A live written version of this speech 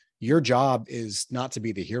Your job is not to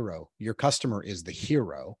be the hero. Your customer is the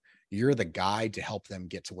hero. You're the guide to help them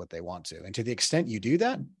get to what they want to. And to the extent you do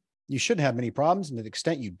that, you shouldn't have many problems. And to the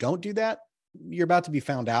extent you don't do that, you're about to be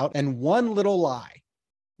found out. And one little lie,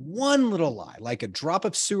 like a drop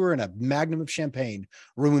of sewer and a magnum of champagne,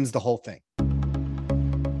 ruins the whole thing.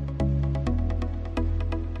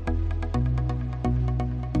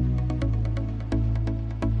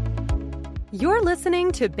 You're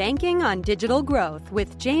listening to Banking on Digital Growth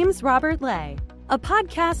with James Robert Lay, a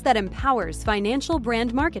podcast that empowers financial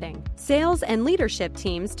brand marketing, sales, and leadership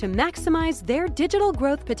teams to maximize their digital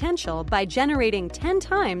growth potential by generating 10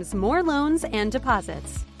 times more loans and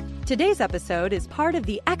deposits. Today's episode is part of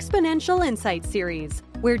the Exponential Insight series,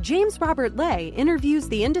 where James Robert Lay interviews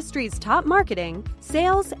the industry's top marketing,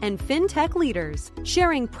 sales, and fintech leaders,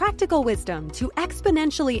 sharing practical wisdom to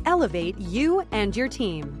exponentially elevate you and your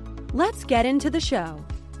team. Let's get into the show.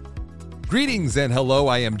 Greetings and hello,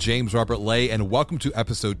 I am James Robert Lay, and welcome to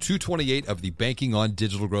episode 228 of the Banking on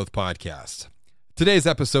Digital Growth podcast. Today's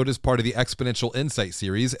episode is part of the Exponential Insight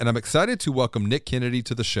series, and I'm excited to welcome Nick Kennedy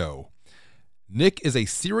to the show. Nick is a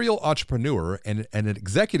serial entrepreneur and an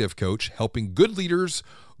executive coach helping good leaders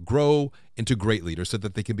grow into great leaders so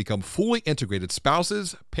that they can become fully integrated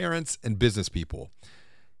spouses, parents, and business people.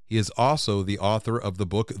 He is also the author of the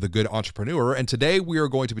book, The Good Entrepreneur, and today we are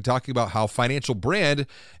going to be talking about how financial brand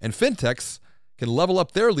and fintechs can level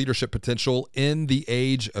up their leadership potential in the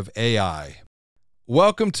age of AI.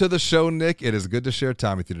 Welcome to the show, Nick. It is good to share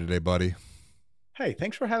time with you today, buddy. Hey,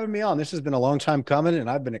 thanks for having me on. This has been a long time coming, and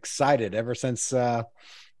I've been excited ever since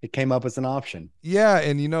it came up as an option. Yeah,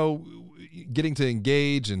 and getting to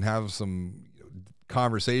engage and have some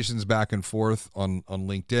conversations back and forth on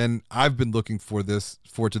LinkedIn. I've been looking forward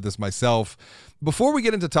to this myself. Before we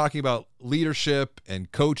get into talking about leadership and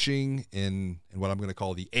coaching in what I'm going to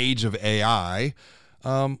call the age of AI,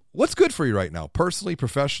 what's good for you right now? Personally,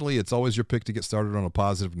 professionally, it's always your pick to get started on a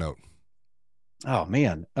positive note. Oh,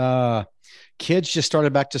 man. Kids just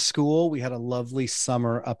started back to school. We had a lovely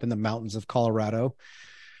summer up in the mountains of Colorado.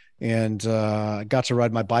 And I got to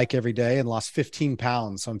ride my bike every day and lost 15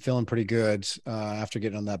 pounds. So I'm feeling pretty good after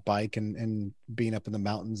getting on that bike and being up in the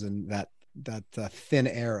mountains, and that thin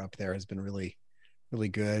air up there has been really, really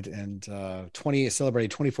good. And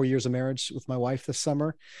celebrated 24 years of marriage with my wife this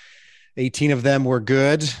summer. 18 of them were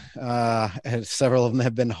good. Several of them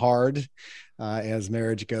have been hard, as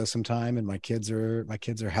marriage goes sometime. And my kids are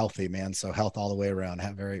healthy, man. So health all the way around.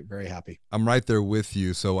 Very, very happy. I'm right there with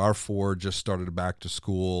you. So our 4 just started back to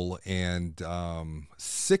school, and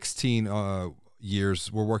 16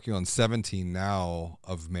 years. We're working on 17 now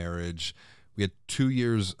of marriage. We had 2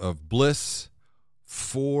 years of bliss,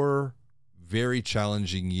 4 very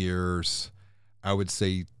challenging years. I would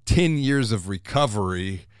say 10 years of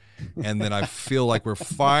recovery. And then I feel like we're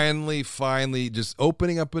finally just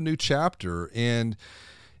opening up a new chapter, and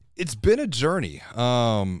it's been a journey.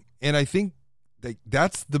 And I think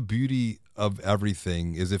that's the beauty of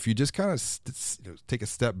everything, is if you just kind of take a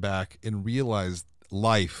step back and realize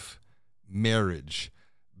life, marriage,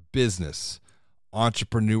 business,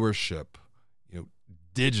 entrepreneurship,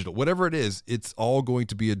 digital, whatever it is, it's all going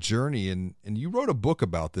to be a journey. And you wrote a book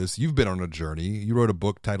about this. You've been on a journey. You wrote a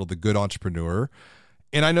book titled The Good Entrepreneur.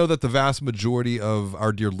 And I know that the vast majority of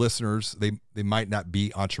our dear listeners, they might not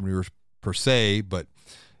be entrepreneurs per se, but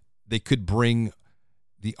they could bring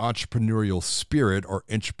the entrepreneurial spirit or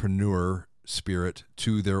entrepreneur spirit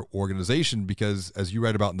to their organization because, as you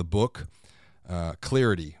write about in the book,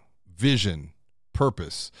 clarity, vision,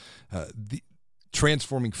 purpose, the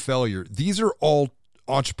transforming failure, these are all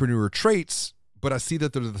entrepreneur traits, but I see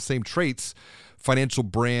that they're the same traits financial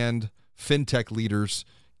brand, fintech leaders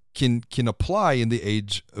can apply in the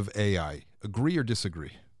age of AI. Agree or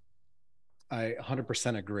disagree? I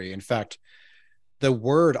 100% agree. In fact, the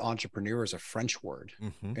word entrepreneur is a French word,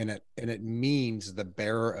 and it means the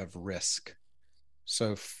bearer of risk.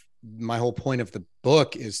 So my whole point of the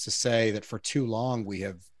book is to say that for too long, we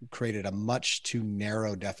have created a much too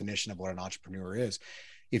narrow definition of what an entrepreneur is.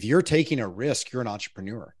 If you're taking a risk, you're an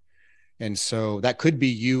entrepreneur. And so that could be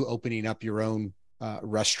you opening up your own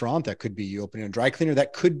restaurant. That could be you opening a dry cleaner.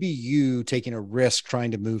 That could be you taking a risk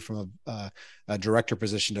trying to move from a director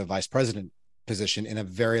position to a vice president position in a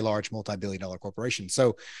very large multi-billion-dollar corporation.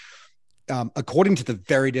 So according to the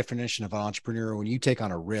very definition of an entrepreneur, when you take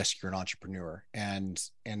on a risk, you're an entrepreneur. And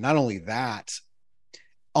not only that,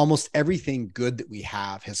 almost everything good that we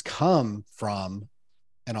have has come from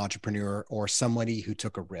an entrepreneur or somebody who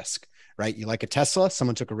took a risk, right? You like a Tesla,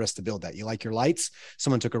 someone took a risk to build that. You like your lights,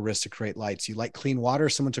 someone took a risk to create lights. You like clean water,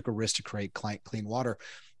 someone took a risk to create clean water.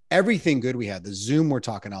 everything good we had, the Zoom we're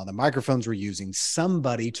talking on, the microphones we're using,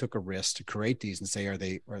 somebody took a risk to create these and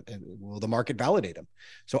say, will the market validate them?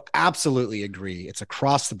 So absolutely agree. It's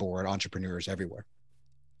across the board, entrepreneurs everywhere.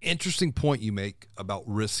 Interesting point you make about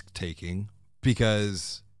risk taking,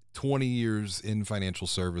 because 20 years in financial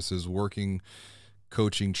services, working,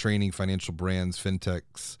 coaching, training financial brands,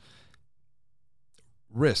 fintechs,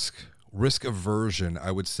 risk aversion,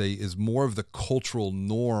 I would say, is more of the cultural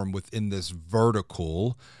norm within this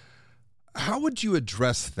vertical. How would you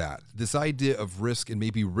address that, this idea of risk and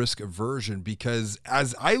maybe risk aversion? Because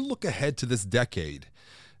as I look ahead to this decade,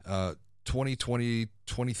 2020,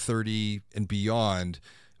 2030 and beyond,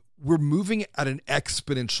 we're moving at an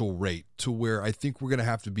exponential rate to where I think we're going to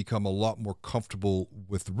have to become a lot more comfortable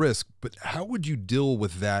with risk. But how would you deal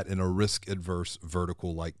with that in a risk-adverse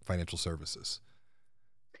vertical like financial services?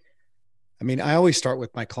 I mean, I always start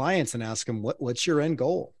with my clients and ask them, what's your end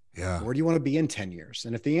goal? Yeah. Where do you want to be in 10 years?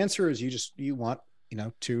 And if the answer is you want,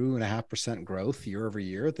 2.5% growth year over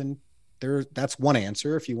year, then that's one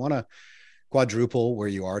answer. If you want to quadruple where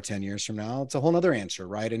you are 10 years from now, it's a whole nother answer,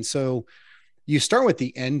 right? And so you start with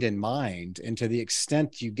the end in mind, and to the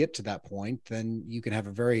extent you get to that point, then you can have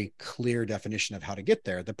a very clear definition of how to get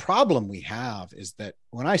there. The problem we have is that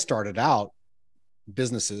when I started out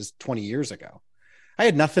businesses 20 years ago, I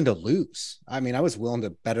had nothing to lose. I mean, I was willing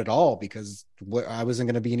to bet it all because I wasn't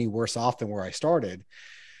going to be any worse off than where I started.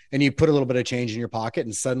 And you put a little bit of change in your pocket,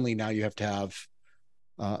 and suddenly now you have to have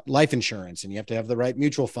life insurance, and you have to have the right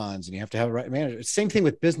mutual funds, and you have to have the right manager. Same thing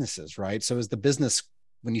with businesses, right? So as the business,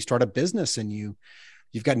 when you start a business and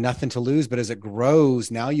you've got nothing to lose, but as it grows,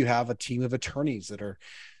 now you have a team of attorneys that are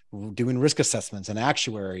doing risk assessments and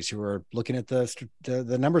actuaries who are looking at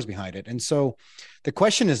the numbers behind it. And so the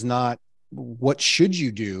question is not what should you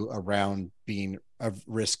do around being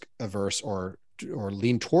risk averse or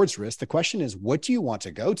lean towards risk. The question is, what do you want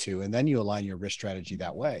to go to? And then you align your risk strategy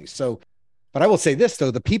that way. So, but I will say this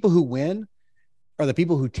though, the people who win are the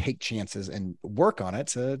people who take chances and work on it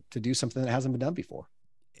to do something that hasn't been done before.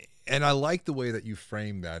 And I like the way that you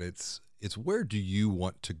frame that. It's where do you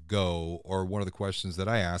want to go? Or one of the questions that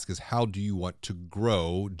I ask is, how do you want to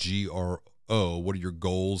grow? GRO. What are your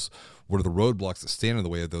goals? What are the roadblocks that stand in the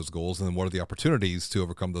way of those goals? And then what are the opportunities to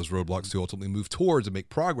overcome those roadblocks to ultimately move towards and make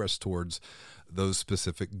progress towards those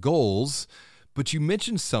specific goals? But you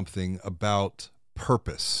mentioned something about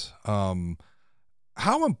purpose.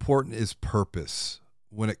 How important is purpose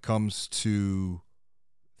when it comes to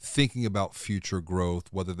thinking about future growth,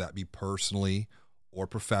 whether that be personally or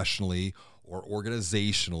professionally or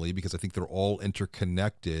organizationally, because I think they're all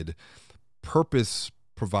interconnected? Purpose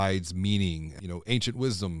provides meaning. Ancient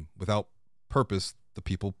wisdom, without purpose, the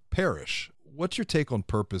people perish. What's your take on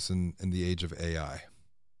purpose in the age of AI?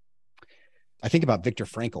 I think about Viktor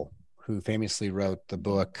Frankl, who famously wrote the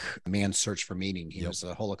book, Man's Search for Meaning. He was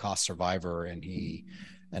a Holocaust survivor, and he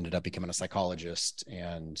ended up becoming a psychologist.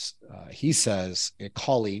 And he says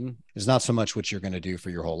calling is not so much what you're going to do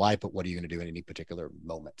for your whole life, but what are you going to do in any particular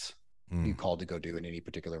moment? You called to go do in any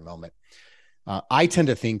particular moment. I tend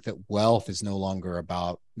to think that wealth is no longer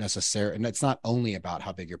about necessary, and it's not only about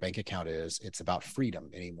how big your bank account is, it's about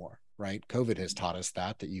freedom anymore, right? COVID has taught us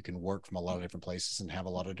that you can work from a lot of different places and have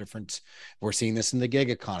a lot of different, we're seeing this in the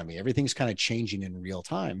gig economy. Everything's kind of changing in real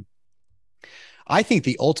time. I think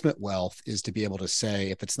the ultimate wealth is to be able to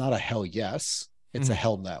say, if it's not a hell yes, it's a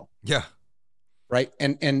hell no. Yeah. Right.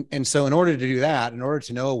 And so in order to do that, in order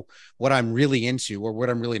to know what I'm really into or what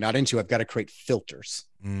I'm really not into, I've got to create filters.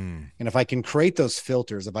 And if I can create those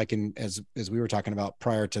filters, if I can, as we were talking about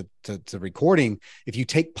prior to recording, if you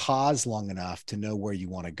take pause long enough to know where you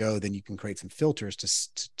want to go, then you can create some filters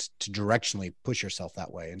to directionally push yourself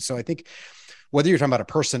that way. And so I think whether you're talking about a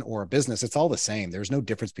person or a business, it's all the same. There's no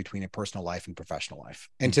difference between a personal life and professional life.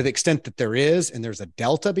 And to the extent that there is, and there's a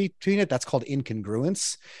delta between it, that's called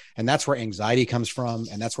incongruence. And that's where anxiety comes from.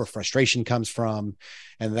 And that's where frustration comes from.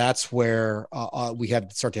 And that's where we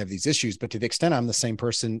start to have these issues. But to the extent I'm the same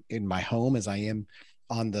person in my home as I am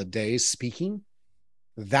on the days speaking,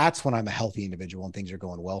 that's when I'm a healthy individual and things are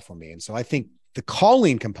going well for me. And so I think the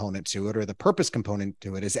calling component to it, or the purpose component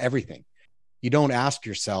to it, is everything. You don't ask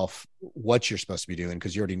yourself what you're supposed to be doing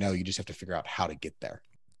because you already know. You just have to figure out how to get there.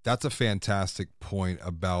 That's a fantastic point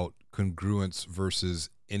about congruence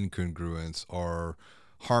versus incongruence, or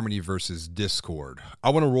harmony versus discord.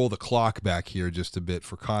 I want to roll the clock back here just a bit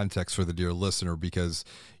for context for the dear listener, because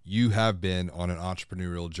you have been on an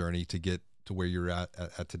entrepreneurial journey to get to where you're at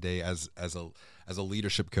today as a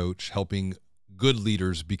leadership coach, helping good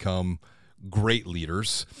leaders become great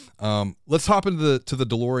leaders. Let's hop into the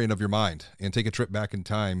DeLorean of your mind and take a trip back in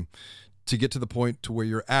time to get to the point to where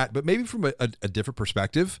you're at, but maybe from a different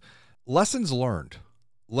perspective. Lessons learned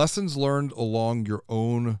along your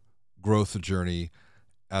own growth journey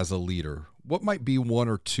as a leader. What might be one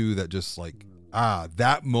or two that just like,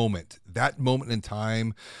 that moment in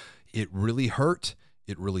time, it really hurt,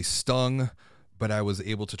 it really stung, but I was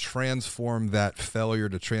able to transform that failure,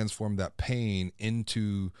 to transform that pain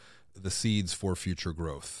into the seeds for future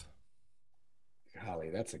growth? Golly,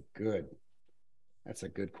 that's a good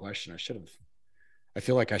question. I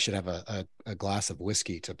feel like I should have a glass of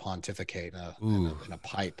whiskey to pontificate in a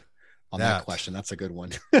pipe on that question. That's a good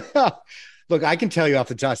one. Look, I can tell you off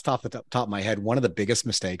the top of my head, one of the biggest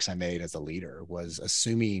mistakes I made as a leader was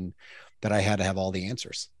assuming that I had to have all the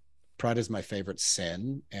answers. Pride is my favorite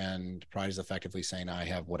sin, and pride is effectively saying I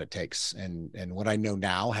have what it takes. And what I know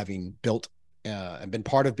now, having built and been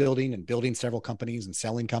part of building several companies and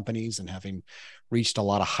selling companies and having reached a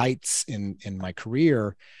lot of heights in my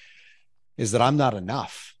career, is that I'm not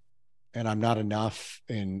enough, and I'm not enough,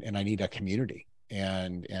 and I need a community.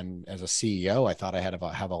 And as a CEO, I thought I had to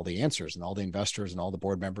have all the answers, and all the investors and all the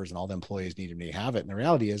board members and all the employees needed me to have it. And the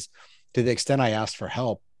reality is, to the extent I asked for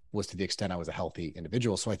help was to the extent I was a healthy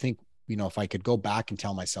individual. So I think, if I could go back and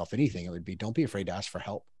tell myself anything, it would be, don't be afraid to ask for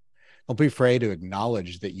help. Don't be afraid to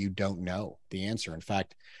acknowledge that you don't know the answer. In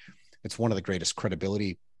fact, it's one of the greatest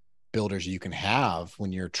credibility builders you can have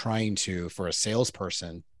when you're trying to, for a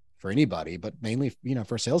salesperson, for anybody, but mainly,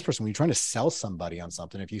 for a salesperson, when you're trying to sell somebody on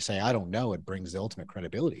something, if you say, I don't know, it brings the ultimate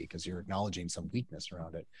credibility because you're acknowledging some weakness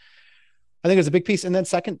around it. I think it's a big piece. And then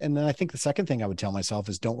I think the second thing I would tell myself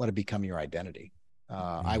is, don't let it become your identity.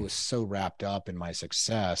 I was so wrapped up in my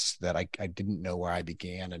success that I didn't know where I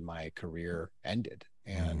began and my career ended.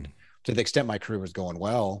 And to the extent my career was going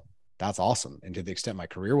well, that's awesome. And to the extent my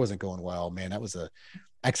career wasn't going well, man, that was a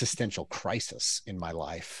existential crisis in my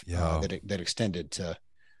life that extended to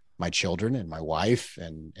my children and my wife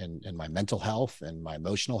and my mental health and my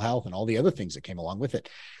emotional health and all the other things that came along with it.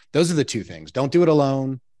 Those are the two things. Don't do it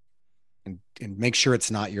alone, and make sure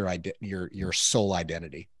it's not your sole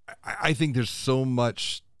identity. I think there's so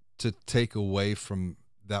much to take away from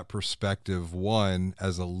that perspective. One,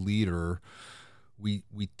 as a leader, we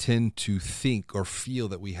tend to think or feel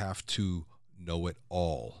that we have to know it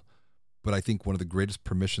all. But I think one of the greatest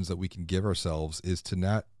permissions that we can give ourselves is to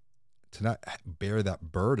not bear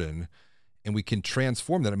that burden, and we can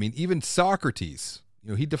transform that. I mean, even Socrates,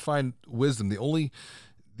 he defined wisdom. The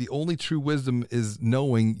only true wisdom is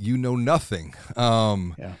knowing you know nothing.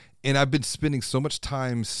 And I've been spending so much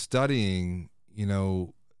time studying,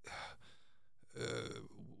 we'll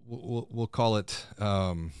call it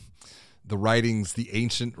the writings, the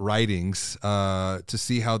ancient writings, to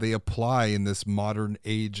see how they apply in this modern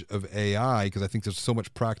age of AI, because I think there's so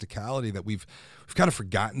much practicality that we've kind of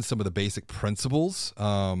forgotten some of the basic principles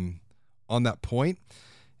on that point.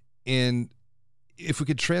 And if we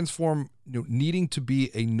could transform, needing to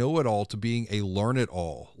be a know-it-all to being a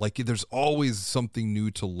learn-it-all, like there's always something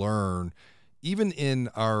new to learn, even in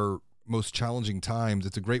our most challenging times,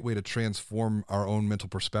 it's a great way to transform our own mental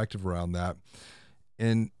perspective around that.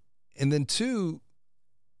 And then two,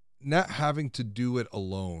 not having to do it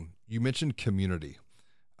alone. You mentioned community.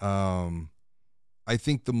 I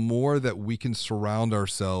think the more that we can surround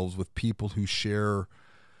ourselves with people who share,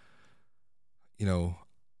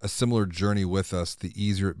 a similar journey with us, the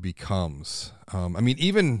easier it becomes.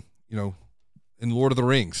 Even, in Lord of the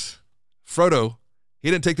Rings, Frodo, he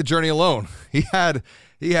didn't take the journey alone. He had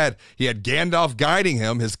Gandalf guiding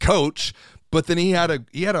him, his coach, but then he had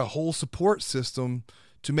a whole support system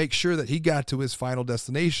to make sure that he got to his final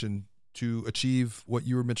destination to achieve what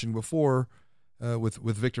you were mentioning before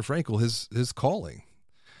with Viktor Frankl, his calling.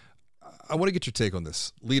 I want to get your take on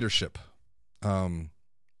this. Leadership.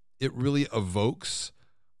 It really evokes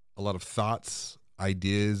a lot of thoughts,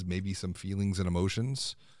 ideas, maybe some feelings and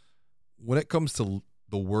emotions. When it comes to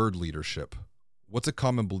the word leadership, what's a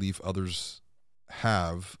common belief others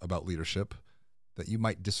have about leadership that you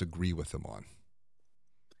might disagree with them on?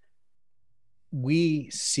 We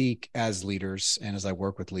seek, as leaders, and as I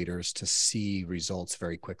work with leaders, to see results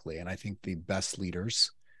very quickly. And I think the best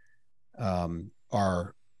leaders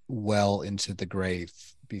are well into the grave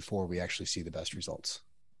before we actually see the best results.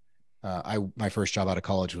 My first job out of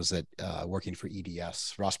college was at working for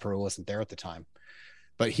EDS. Ross Perot wasn't there at the time,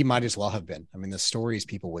 but he might as well have been. I mean, the stories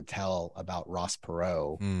people would tell about Ross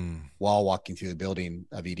Perot while walking through the building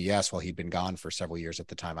of EDS while he'd been gone for several years at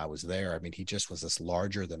the time I was there. I mean, he just was this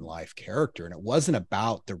larger than life character. And it wasn't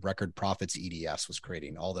about the record profits EDS was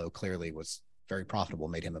creating, although clearly was very profitable,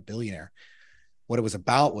 made him a billionaire. What it was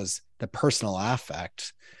about was the personal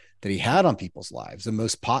affect that he had on people's lives. The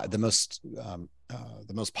most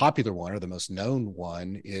the most popular one, or the most known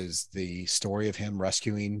one, is the story of him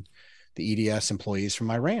rescuing the EDS employees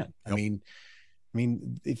from Iran. Yep. I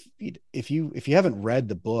mean, if you haven't read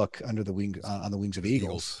the book on the Wings of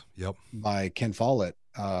Eagles, yep, by Ken Follett,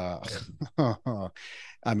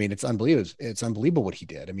 I mean, it's unbelievable. It's unbelievable what he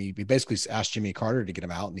did. I mean, he basically asked Jimmy Carter to get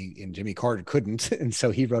him out, and Jimmy Carter couldn't, and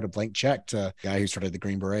so he wrote a blank check to a guy who started the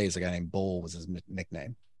Green Berets. A guy named Bull was his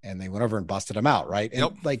nickname, and they went over and busted him out, right?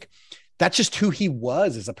 And like, that's just who he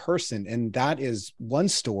was as a person. And that is one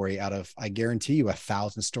story out of, I guarantee you,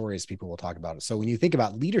 1,000 stories people will talk about it. So when you think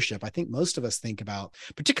about leadership, I think most of us think about,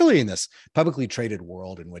 particularly in this publicly traded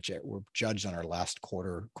world in which we're judged on our last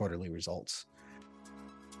quarterly results.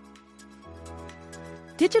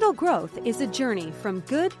 Digital growth is a journey from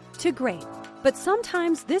good to great, but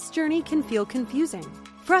sometimes this journey can feel confusing,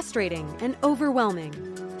 frustrating, and overwhelming.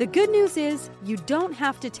 The good news is you don't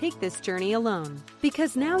have to take this journey alone,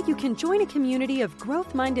 because now you can join a community of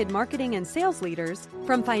growth-minded marketing and sales leaders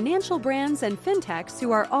from financial brands and fintechs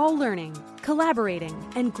who are all learning, collaborating,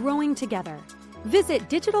 and growing together. Visit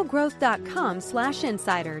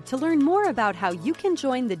digitalgrowth.com/insider to learn more about how you can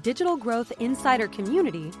join the Digital Growth Insider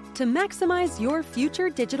community to maximize your future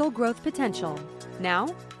digital growth potential. Now,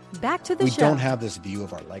 back to the show. We don't have this view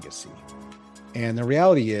of our legacy. And the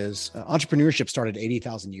reality is, entrepreneurship started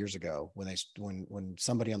 80,000 years ago when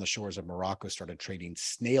somebody on the shores of Morocco started trading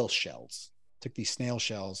snail shells. Took these snail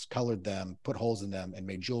shells, colored them, put holes in them, and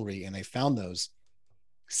made jewelry. And they found those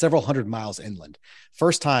several hundred miles inland.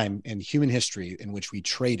 First time in human history in which we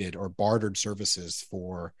traded or bartered services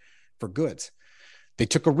for goods. They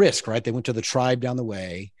took a risk, right? They went to the tribe down the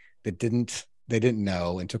way that they didn't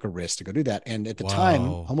know, and took a risk to go do that. And at the time,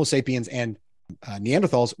 Homo sapiens and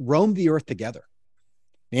Neanderthals roamed the earth together.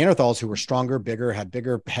 Neanderthals, who were stronger, bigger, had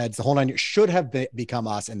bigger heads, the whole nine years, should have become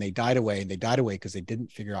us, and they died away. And they died away because they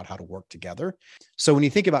didn't figure out how to work together. So when you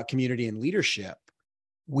think about community and leadership,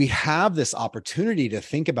 we have this opportunity to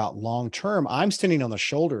think about long-term. I'm standing on the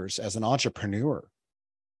shoulders as an entrepreneur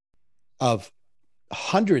of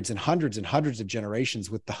hundreds and hundreds and hundreds of generations,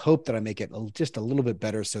 with the hope that I make it just a little bit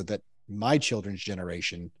better so that my children's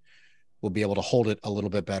generation will be able to hold it a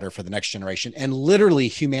little bit better for the next generation. And literally,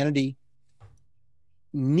 humanity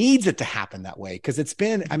needs it to happen that way, because it's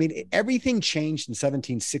been, I mean, everything changed in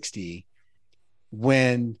 1760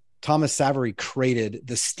 when Thomas Savery created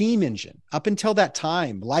the steam engine. Up until that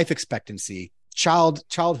time, life expectancy,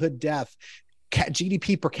 childhood death,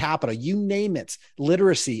 GDP per capita, you name it,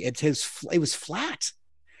 literacy, it was flat.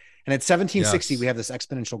 And at 1760, we have this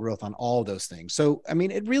exponential growth on all of those things. So, I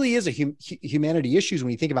mean, it really is a humanity issues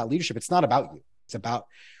when you think about leadership. It's not about you. It's about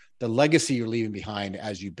the legacy you're leaving behind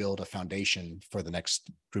as you build a foundation for the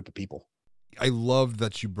next group of people. I love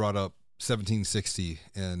that you brought up 1760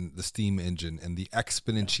 and the steam engine and the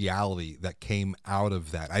exponentiality that came out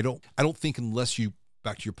of that. I don't think, unless you,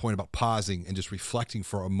 back to your point about pausing and just reflecting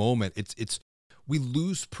for a moment, we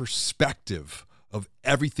lose perspective of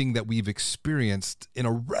everything that we've experienced in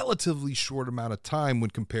a relatively short amount of time when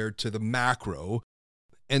compared to the macro.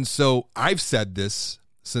 And so I've said this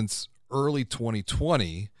since early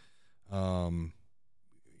 2020, probably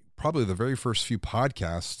the very first few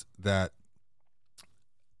podcasts, that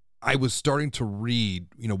I was starting to read,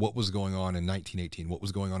 what was going on in 1918, what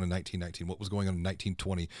was going on in 1919, what was going on in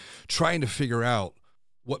 1920, trying to figure out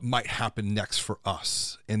what might happen next for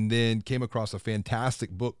us. And then came across a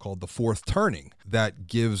fantastic book called The Fourth Turning that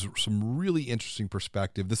gives some really interesting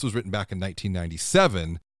perspective. This was written back in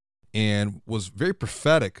 1997 and was very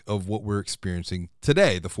prophetic of what we're experiencing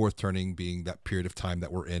today. The fourth turning being that period of time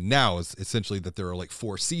that we're in now, is essentially that there are like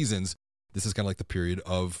 4 seasons. This is kind of like the period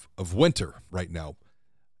of winter right now.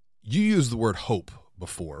 You used the word hope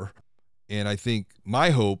before, and I think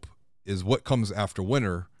my hope is what comes after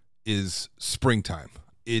winter is springtime.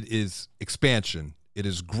 It is expansion. It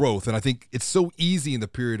is growth. And I think it's so easy in the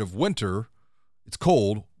period of winter, it's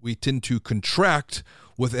cold, we tend to contract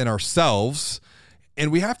within ourselves,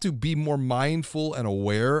 and we have to be more mindful and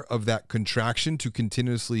aware of that contraction to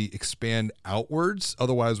continuously expand outwards.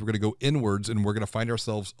 Otherwise, we're going to go inwards and we're going to find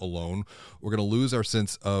ourselves alone. We're going to lose our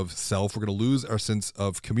sense of self. We're going to lose our sense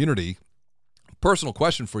of community. Personal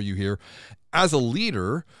question for you here. As a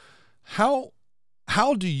leader, how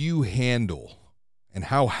do you handle, and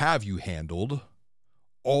how have you handled,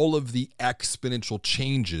 all of the exponential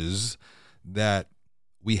changes that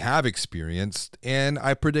we have experienced, and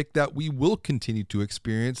I predict that we will continue to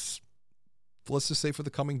experience, let's just say, for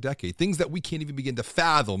the coming decade? Things that we can't even begin to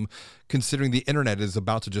fathom, considering the internet is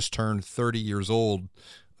about to just turn 30 years old,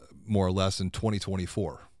 more or less, in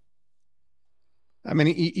 2024. I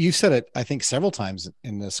mean, you said it, I think, several times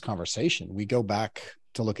in this conversation. We go back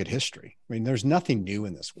to look at history. I mean, there's nothing new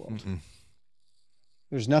in this world. Mm-mm.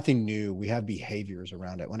 There's nothing new. We have behaviors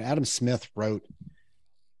around it. When Adam Smith wrote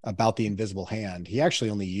about the invisible hand, he actually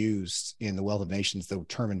only used in The Wealth of Nations the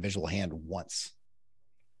term invisible hand once.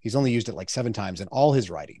 He's only used it like 7 times in all his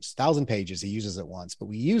writings, 1,000 pages. He uses it once, but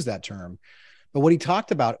we use that term. But what he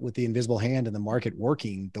talked about with the invisible hand and the market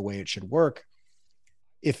working the way it should work,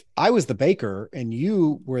 if I was the baker and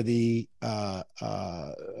you were the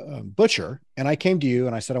butcher, and I came to you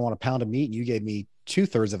and I said, I want a pound of meat, and you gave me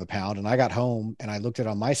 2/3 of a pound, and I got home and I looked at it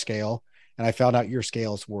on my scale and I found out your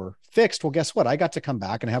scales were fixed. Well, guess what? I got to come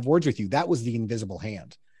back and have words with you. That was the invisible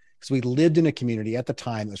hand, because we lived in a community at the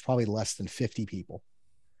time that was probably less than 50 people.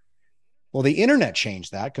 Well, the internet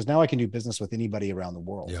changed that, because now I can do business with anybody around the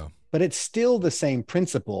world. Yeah. But it's still the same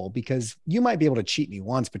principle, because you might be able to cheat me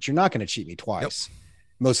once, but you're not going to cheat me twice,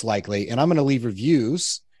 most likely. And I'm going to leave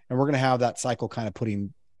reviews, and we're going to have that cycle kind of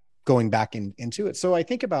going back into it. So I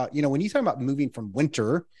think about, when you talk about moving from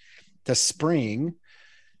winter to spring,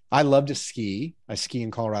 I love to ski. I ski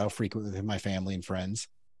in Colorado frequently with my family and friends.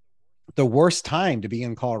 The worst time to be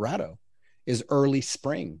in Colorado is early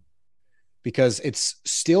spring, because it's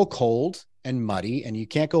still cold and muddy, and you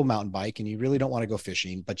can't go mountain bike, and you really don't want to go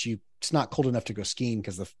fishing, but it's not cold enough to go skiing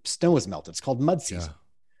because the snow is melted. It's called mud season.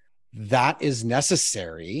 Yeah. That is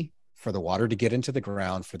necessary for the water to get into the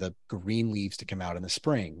ground, for the green leaves to come out in the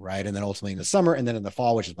spring, right? And then ultimately in the summer, and then in the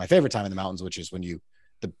fall, which is my favorite time in the mountains, which is when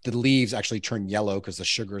the leaves actually turn yellow because the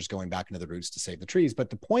sugar is going back into the roots to save the trees. But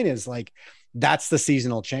the point is, like, that's the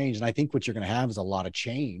seasonal change. And I think what you're going to have is a lot of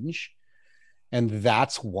change. And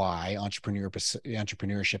that's why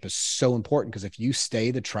entrepreneurship is so important, because if you stay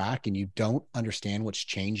the track and you don't understand what's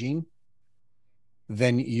changing,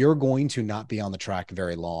 then you're going to not be on the track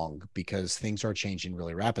very long, because things are changing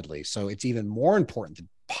really rapidly. So it's even more important to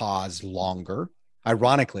pause longer.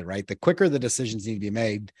 Ironically, right? The quicker the decisions need to be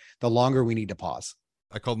made, the longer we need to pause.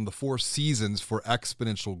 I call them the 4 seasons for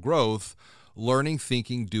exponential growth: learning,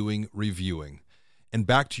 thinking, doing, reviewing. And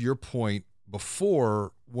back to your point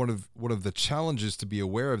before, one of the challenges to be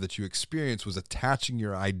aware of that you experienced was attaching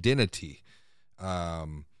your identity.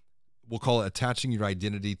 We'll call it attaching your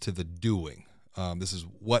identity to the doing. This is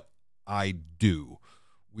what I do.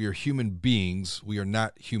 We are human beings. We are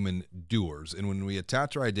not human doers. And when we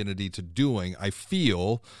attach our identity to doing, I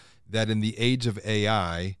feel that in the age of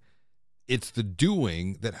AI, it's the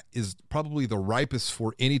doing that is probably the ripest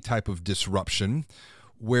for any type of disruption,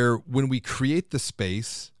 where when we create the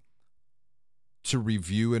space to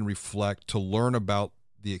review and reflect, to learn about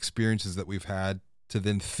the experiences that we've had, to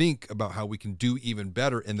then think about how we can do even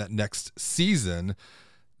better in that next season,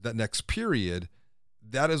 that next period,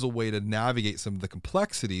 that is a way to navigate some of the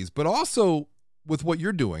complexities, but also with what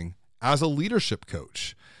you're doing as a leadership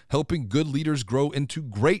coach, helping good leaders grow into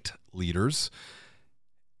great leaders.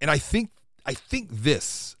 And I think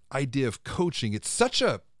this idea of coaching, it's such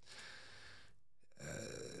a,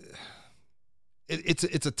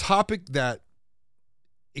 it's a topic that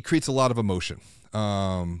it creates a lot of emotion.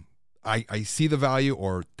 I see the value,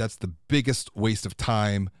 or that's the biggest waste of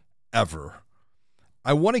time ever.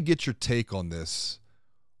 I want to get your take on this.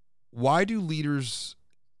 Why do leaders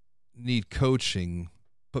need coaching?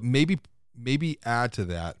 But maybe add to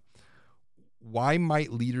that, why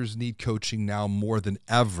might leaders need coaching now more than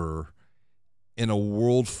ever in a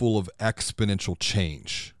world full of exponential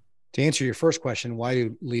change? To answer your first question, why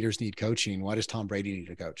do leaders need coaching? Why does Tom Brady need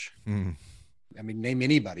a coach? I mean, name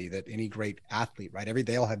anybody, any great athlete, right?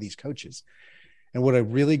 They all have these coaches. And what a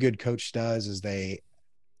really good coach does is they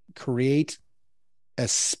create a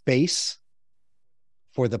space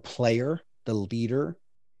for the player, the leader,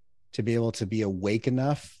 to be able to be awake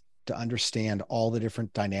enough to understand all the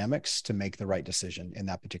different dynamics to make the right decision in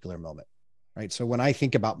that particular moment, right? So when I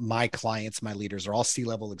think about my clients, my leaders are all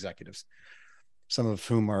C-level executives, some of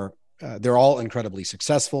whom are, they're all incredibly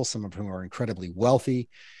successful, some of whom are incredibly wealthy,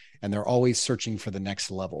 and they're always searching for the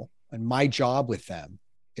next level. And my job with them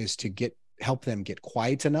is to help them get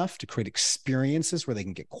quiet enough to create experiences where they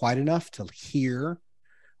can get quiet enough to hear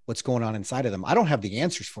what's going on inside of them. I don't have the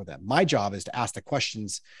answers for them. My job is to ask the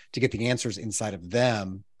questions to get the answers inside of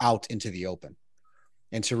them out into the open,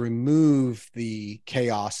 and to remove the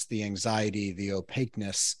chaos, the anxiety, the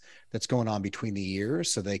opaqueness that's going on between the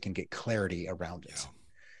ears so they can get clarity around it. Yeah.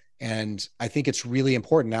 And I think it's really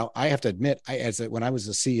important. Now, I have to admit, when I was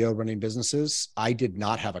a CEO running businesses, I did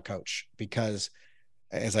not have a coach, because,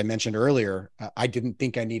 as I mentioned earlier, I didn't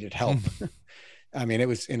think I needed help. I mean,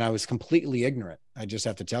 I was completely ignorant. I just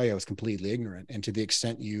have to tell you, I was completely ignorant. And to the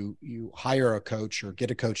extent you hire a coach or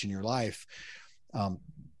get a coach in your life,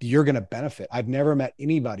 you're going to benefit. I've never met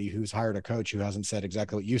anybody who's hired a coach who hasn't said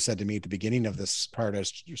exactly what you said to me at the beginning of this prior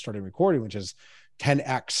to you started recording, which is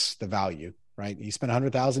 10x the value, right? You spend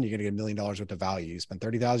 100,000, you're going to get $1 million worth of value. You spend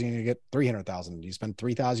 30,000, you're going to get 300,000. You spend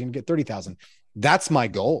 3,000, you get 30,000. That's my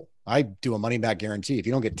goal. I do a money back guarantee. If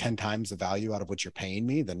you don't get 10 times the value out of what you're paying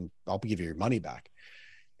me, then I'll give you your money back.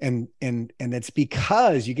 And it's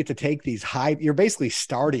because you get to take these you're basically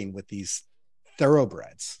starting with these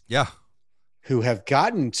thoroughbreds. Yeah. Who have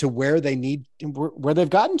gotten to where they've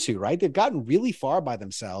gotten to, right? They've gotten really far by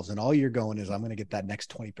themselves. And all you're going is, I'm going to get that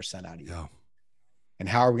next 20% out of you. Yeah. And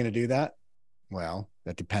how are we going to do that? Well,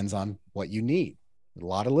 that depends on what you need. A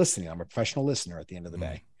lot of listening. I'm a professional listener at the end of the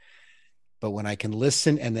day. But when I can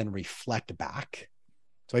listen and then reflect back.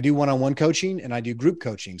 So I do one-on-one coaching and I do group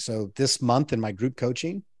coaching. So this month in my group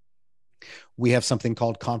coaching, we have something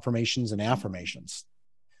called confirmations and affirmations.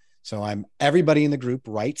 So everybody in the group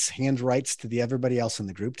hand writes to everybody else in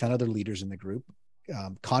the group, 10 other leaders in the group,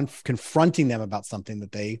 confronting them about something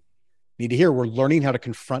that they need to hear. We're learning how to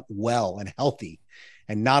confront well and healthy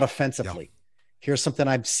and not offensively. Yeah. Here's something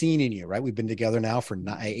I've seen in you, right? We've been together now for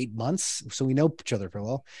 8 months, so we know each other very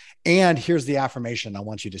well. And here's the affirmation I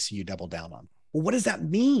want you to see you double down on. Well, what does that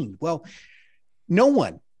mean? Well, no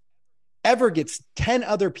one ever gets 10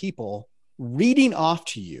 other people reading off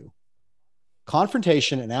to you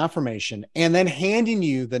confrontation and affirmation, and then handing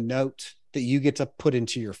you the note that you get to put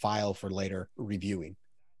into your file for later reviewing.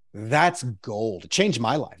 That's gold. It changed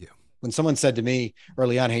my life. Yeah. When someone said to me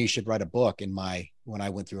early on, hey, you should write a book when I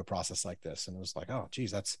went through a process like this. And it was like, oh,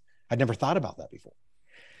 geez, I'd never thought about that before.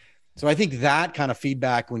 So I think that kind of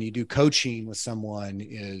feedback when you do coaching with someone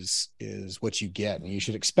is what you get. And you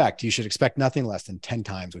should expect nothing less than 10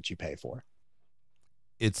 times what you pay for.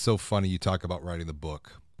 It's so funny you talk about writing the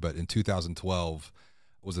book. But in 2012,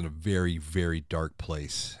 I was in a very, very dark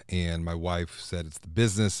place. And my wife said, it's the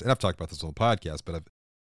business. And I've talked about this on the podcast, but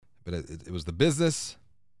it was the business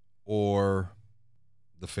or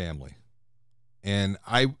the family. And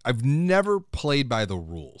I've never played by the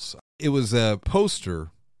rules. It was a poster,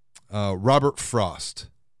 Robert Frost,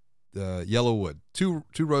 Yellow Wood, two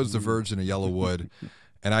roads diverge in a yellow wood.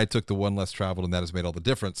 And I took the one less traveled, and that has made all the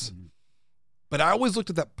difference. But I always looked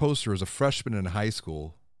at that poster as a freshman in high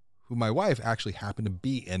school, who my wife actually happened to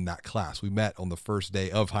be in that class. We met on the first day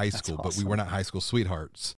of high school, but we were not high school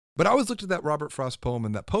sweethearts. But I always looked at that Robert Frost poem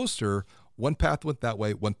and that poster. One path went that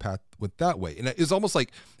way, one path went that way. And it was almost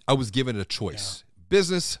like I was given a choice. Yeah.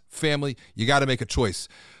 Business, family, you got to make a choice.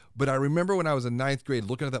 But I remember when I was in 9th grade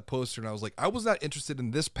looking at that poster, and I was like, I was not interested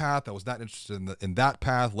in this path. I was not interested in that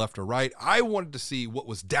path, left or right. I wanted to see what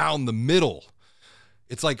was down the middle.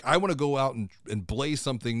 It's like, I want to go out and blaze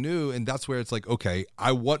something new. And that's where it's like, okay,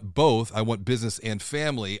 I want both. I want business and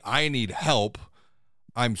family. I need help.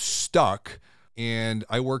 I'm stuck. And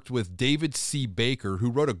I worked with David C. Baker, who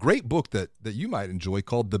wrote a great book that you might enjoy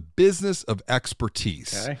called The Business of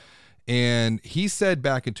Expertise. Okay. And he said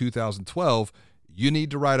back in 2012, you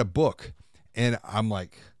need to write a book. And I'm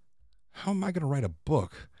like, how am I going to write a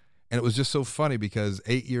book? And it was just so funny because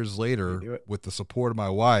 8 years later, with the support of my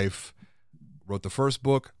wife, wrote the first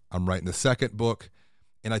book. I'm writing the second book.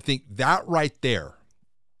 And I think that right there,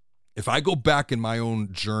 if I go back in my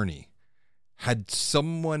own journey, had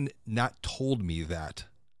someone not told me that,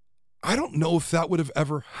 I don't know if that would have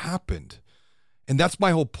ever happened. And that's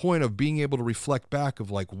my whole point of being able to reflect back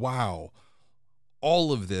of like, wow,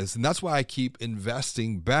 all of this. And that's why I keep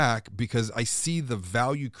investing back, because I see the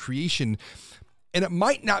value creation. And it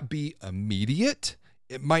might not be immediate.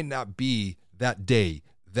 It might not be that day,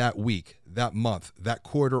 that week, that month, that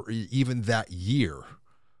quarter, or even that year.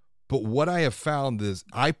 But what I have found is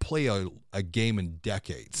I play a game in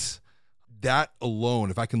decades. That alone,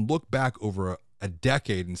 if I can look back over a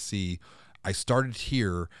decade and see I started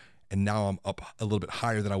here and now I'm up a little bit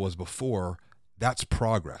higher than I was before, that's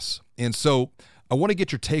progress. And so I want to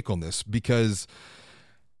get your take on this, because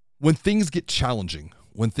when things get challenging,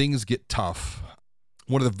 when things get tough,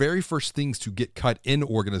 one of the very first things to get cut in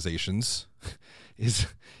organizations is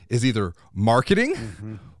either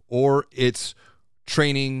marketing or it's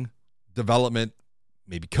training, development,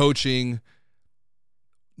 maybe coaching.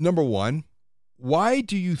 Number one, why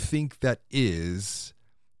do you think that is?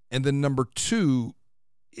 And then number two,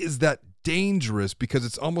 is that dangerous? Because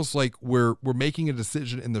it's almost like we're making a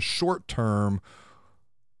decision in the short term,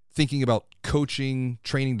 thinking about coaching,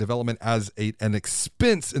 training, development as an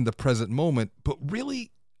expense in the present moment, but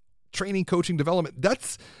really training, coaching, development,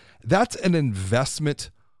 that's an investment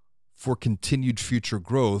for continued future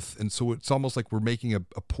growth. And so it's almost like we're making a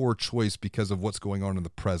poor choice because of what's going on in the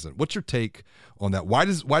present. What's your take on that? Why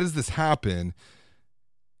does this happen?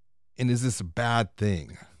 And is this a bad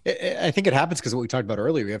thing? I think it happens because what we talked about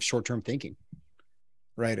earlier, we have short-term thinking,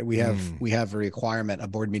 right? We have a requirement, a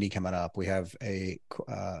board meeting coming up. We have a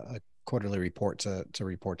quarterly report to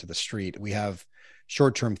report to the street. We have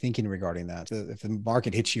short-term thinking regarding that. If the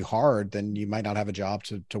market hits you hard, then you might not have a job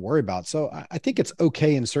to worry about. So I think it's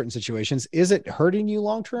okay in certain situations. Is it hurting you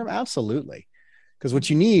long-term? Absolutely. Because what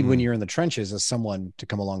you need when you're in the trenches is someone to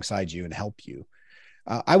come alongside you and help you.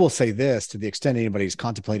 I will say this, to the extent anybody's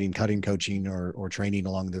contemplating cutting coaching or training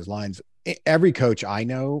along those lines, every coach I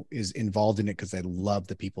know is involved in it because they love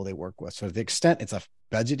the people they work with. So to the extent it's a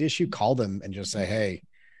budget issue, call them and just say, hey,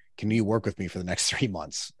 can you work with me for the next 3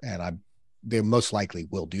 months? And they most likely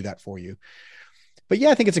will do that for you. But yeah,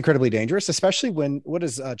 I think it's incredibly dangerous, especially what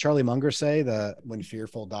does Charlie Munger say? When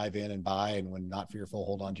fearful, dive in and buy, and when not fearful,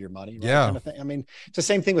 hold on to your money. Right? Yeah. Kind of thing. I mean, it's the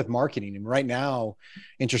same thing with marketing. And right now,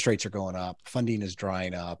 interest rates are going up, funding is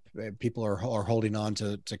drying up, people are holding on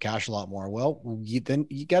to cash a lot more. Well, then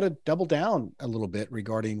you got to double down a little bit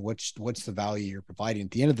regarding what's the value you're providing.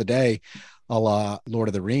 At the end of the day, a la Lord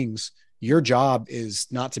of the Rings, your job is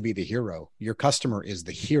not to be the hero. Your customer is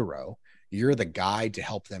the hero. You're the guide to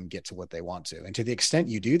help them get to what they want to. And to the extent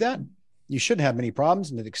you do that, you shouldn't have many problems.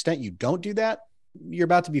 And to the extent you don't do that, you're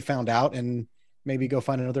about to be found out and maybe go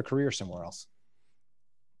find another career somewhere else.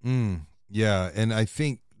 Yeah. And I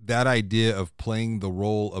think that idea of playing the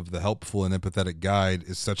role of the helpful and empathetic guide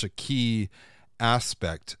is such a key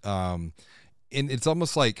aspect. And it's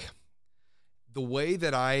almost like the way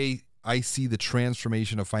that I see the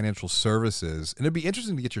transformation of financial services, and it'd be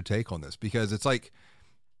interesting to get your take on this, because it's like,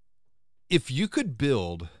 if you could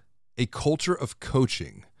build a culture of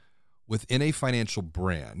coaching within a financial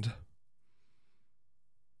brand,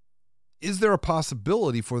 is there a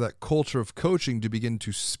possibility for that culture of coaching to begin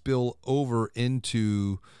to spill over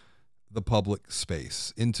into the public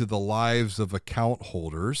space, into the lives of account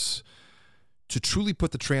holders, to truly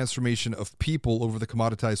put the transformation of people over the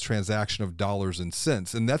commoditized transaction of dollars and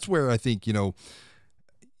cents? And that's where I think,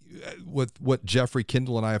 with what Jeffrey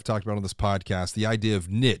Kindle and I have talked about on this podcast, the idea of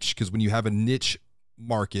niche, because when you have a niche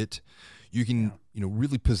market, you can,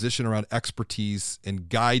 really position around expertise and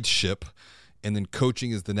guideship, and then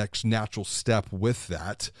coaching is the next natural step with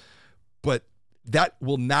that. But that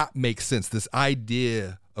will not make sense. This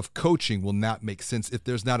idea of coaching will not make sense if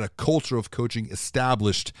there's not a culture of coaching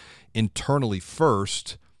established internally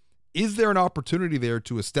first. Is there an opportunity there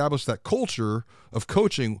to establish that culture of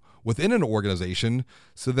coaching within an organization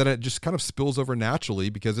so that it just kind of spills over naturally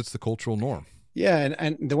because it's the cultural norm? Yeah.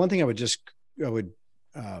 And the one thing I would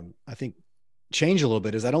I think change a little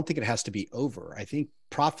bit is I don't think it has to be over. I think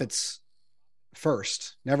profits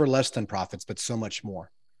first, never less than profits, but so much more.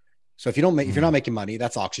 So if you're not making money,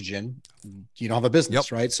 that's oxygen. You don't have a business,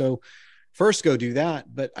 right? So first go do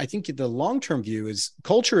that. But I think the long-term view is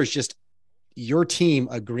culture is just your team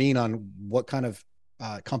agreeing on what kind of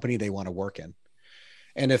company they want to work in.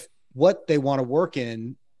 And if what they want to work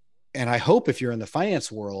in, and I hope if you're in the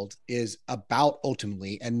finance world, is about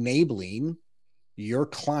ultimately enabling your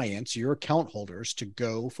clients, your account holders, to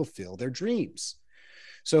go fulfill their dreams.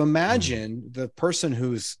 So imagine the person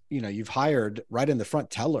who's, you've hired right in the front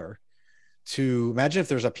teller to imagine if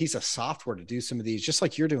there's a piece of software to do some of these, just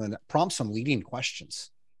like you're doing, prompt some leading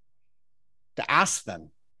questions to ask them,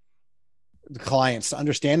 the clients, to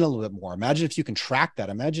understand a little bit more. Imagine if you can track that.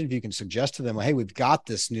 Imagine if you can suggest to them, well, hey, we've got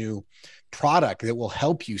this new product that will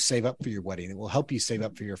help you save up for your wedding. It will help you save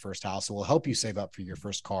up for your first house. It will help you save up for your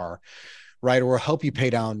first car, right? Or help you pay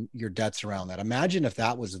down your debts around that. Imagine if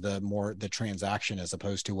that was the transaction, as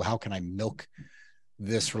opposed to, well, how can I milk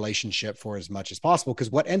this relationship for as much as possible? Because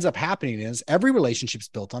what ends up happening is every relationship is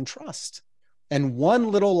built on trust. And one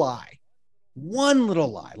little lie,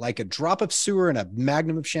 like a drop of sewer in a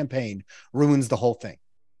magnum of champagne, ruins the whole thing.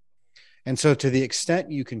 And so to the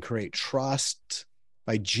extent you can create trust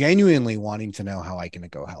by genuinely wanting to know how I can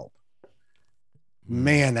go help,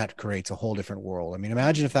 man, that creates a whole different world. I mean,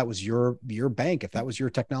 imagine if that was your bank, if that was your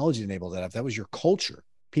technology enabled, if that was your culture,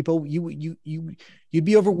 people, you'd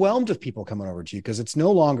be overwhelmed with people coming over to you, because it's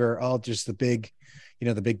no longer, just the big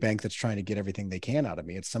bank that's trying to get everything they can out of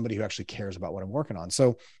me. It's somebody who actually cares about what I'm working on.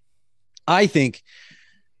 So I think,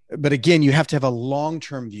 but again, you have to have a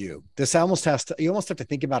long-term view. You almost have to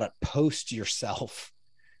think about it post yourself.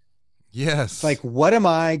 Yes. It's like, what am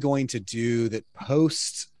I going to do that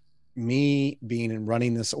post me being and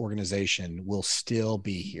running this organization will still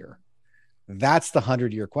be here? That's the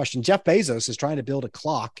 100-year question. Jeff Bezos is trying to build a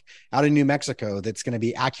clock out in New Mexico that's going to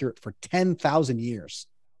be accurate for 10,000 years.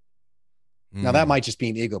 Now, that might just be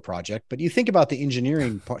an ego project, but you think about the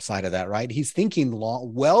engineering side of that, right? He's thinking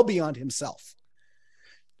well beyond himself.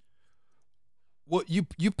 Well,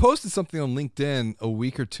 you posted something on LinkedIn a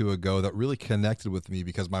week or two ago that really connected with me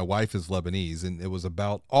because my wife is Lebanese, and it was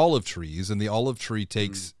about olive trees, and the olive tree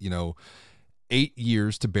takes 8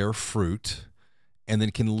 years to bear fruit, and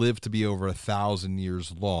then can live to be over 1,000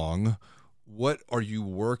 years long. What are you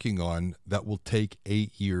working on that will take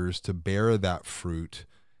 8 years to bear that fruit,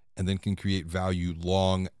 and then can create value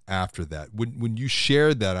long after that? When you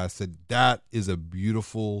shared that, I said that is a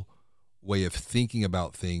beautiful way of thinking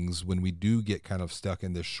about things when we do get kind of stuck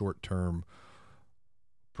in this short-term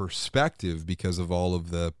perspective because of all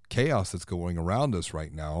of the chaos that's going around us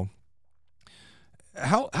right now.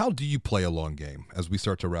 How do you play a long game as we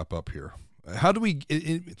start to wrap up here? How do we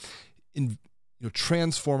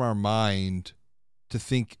transform our mind to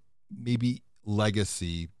think maybe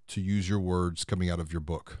legacy, to use your words coming out of your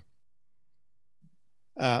book?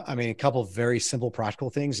 A couple of very simple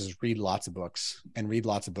practical things is read lots of books, and read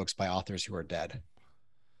lots of books by authors who are dead.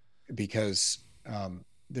 Because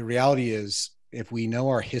the reality is, if we know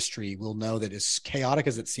our history, we'll know that as chaotic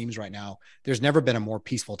as it seems right now, there's never been a more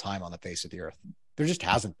peaceful time on the face of the earth. There just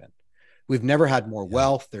hasn't been. We've never had more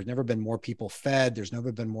wealth. There's never been more people fed. There's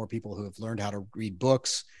never been more people who have learned how to read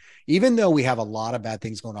books. Even though we have a lot of bad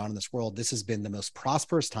things going on in this world, this has been the most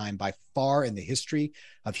prosperous time by far in the history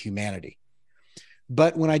of humanity.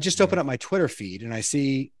 But when I just open up my Twitter feed and I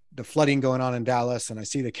see the flooding going on in Dallas, and I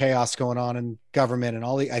see the chaos going on in government and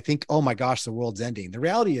I think, oh my gosh, the world's ending. The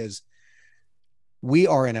reality is we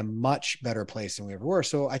are in a much better place than we ever were.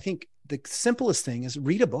 So I think the simplest thing is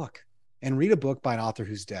read a book, and read a book by an author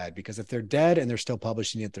who's dead, because if they're dead and they're still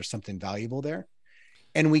publishing it, there's something valuable there.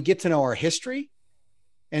 And we get to know our history,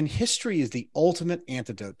 and history is the ultimate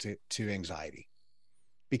antidote to anxiety.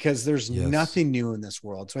 Because there's nothing new in this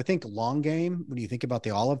world. So I think long game, when you think about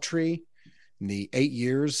the olive tree and the 8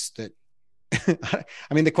 years that,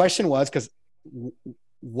 the question was, because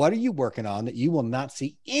what are you working on that you will not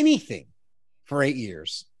see anything for 8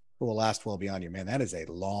 years who will last well beyond you? Man, that is a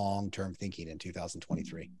long-term thinking in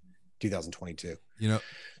 2023, 2022.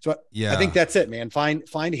 So I think that's it, man.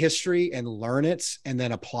 Find history and learn it, and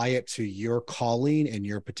then apply it to your calling and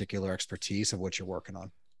your particular expertise of what you're working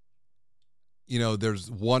on. There's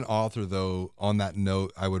one author, though, on that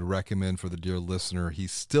note, I would recommend for the dear listener.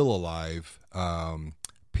 He's still alive,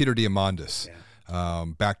 Peter Diamandis. Yeah.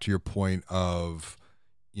 Back to your point of,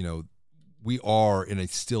 we are in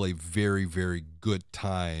still a very, very good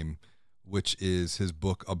time, which is his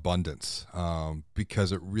book Abundance,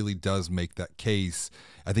 because it really does make that case.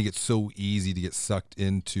 I think it's so easy to get sucked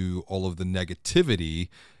into all of the negativity,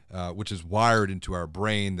 which is wired into our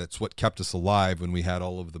brain. That's what kept us alive when we had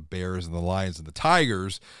all of the bears and the lions and the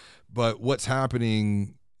tigers. But what's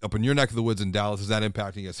happening up in your neck of the woods in Dallas, is that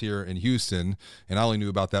impacting us here in Houston? And I only knew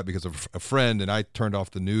about that because of a friend, and I turned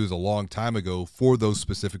off the news a long time ago for those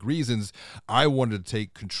specific reasons. I wanted to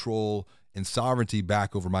take control and sovereignty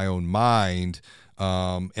back over my own mind.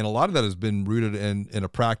 And a lot of that has been rooted in a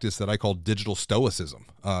practice that I call digital stoicism,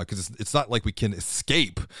 because it's not like we can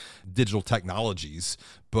escape digital technologies,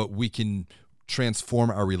 but we can transform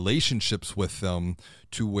our relationships with them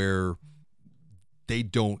to where they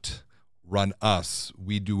don't run us.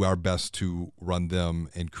 We do our best to run them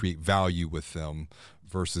and create value with them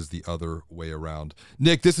versus the other way around.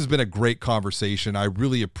 Nick, this has been a great conversation. I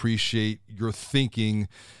really appreciate your thinking.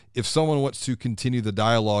 If someone wants to continue the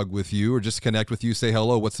dialogue with you or just connect with you, say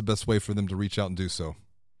hello, what's the best way for them to reach out and do so?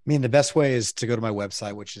 The best way is to go to my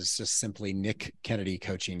website, which is just simply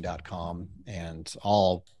nickkennedycoaching.com, and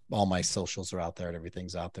all my socials are out there, and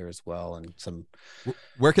everything's out there as well. And some,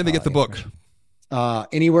 where can they get the book?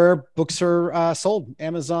 Anywhere books are sold,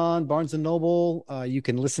 Amazon, Barnes and Noble. You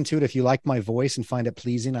can listen to it if you like my voice and find it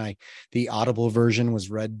pleasing. The Audible version was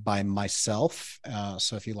read by myself.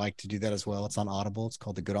 So if you like to do that as well, it's on Audible. It's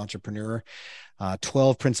called The Good Entrepreneur,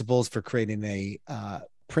 12 Principles for Creating a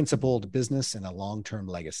Principled Business and a Long-Term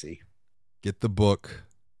Legacy. Get the book,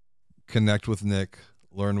 connect with Nick,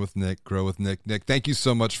 learn with Nick, grow with Nick. Nick, thank you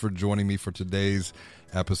so much for joining me for today's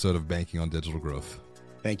episode of Banking on Digital Growth.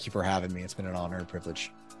 Thank you for having me. It's been an honor and privilege.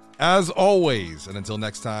 As always, and until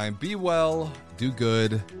next time, be well, do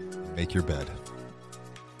good, make your bed.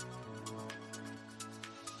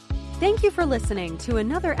 Thank you for listening to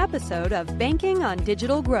another episode of Banking on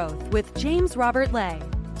Digital Growth with James Robert Lay.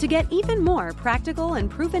 To get even more practical and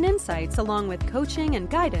proven insights along with coaching and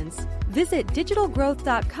guidance, visit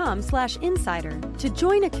digitalgrowth.com/insider to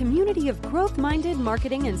join a community of growth-minded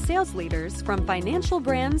marketing and sales leaders from financial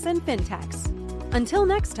brands and fintechs. Until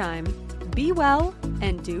next time, be well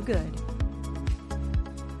and do good.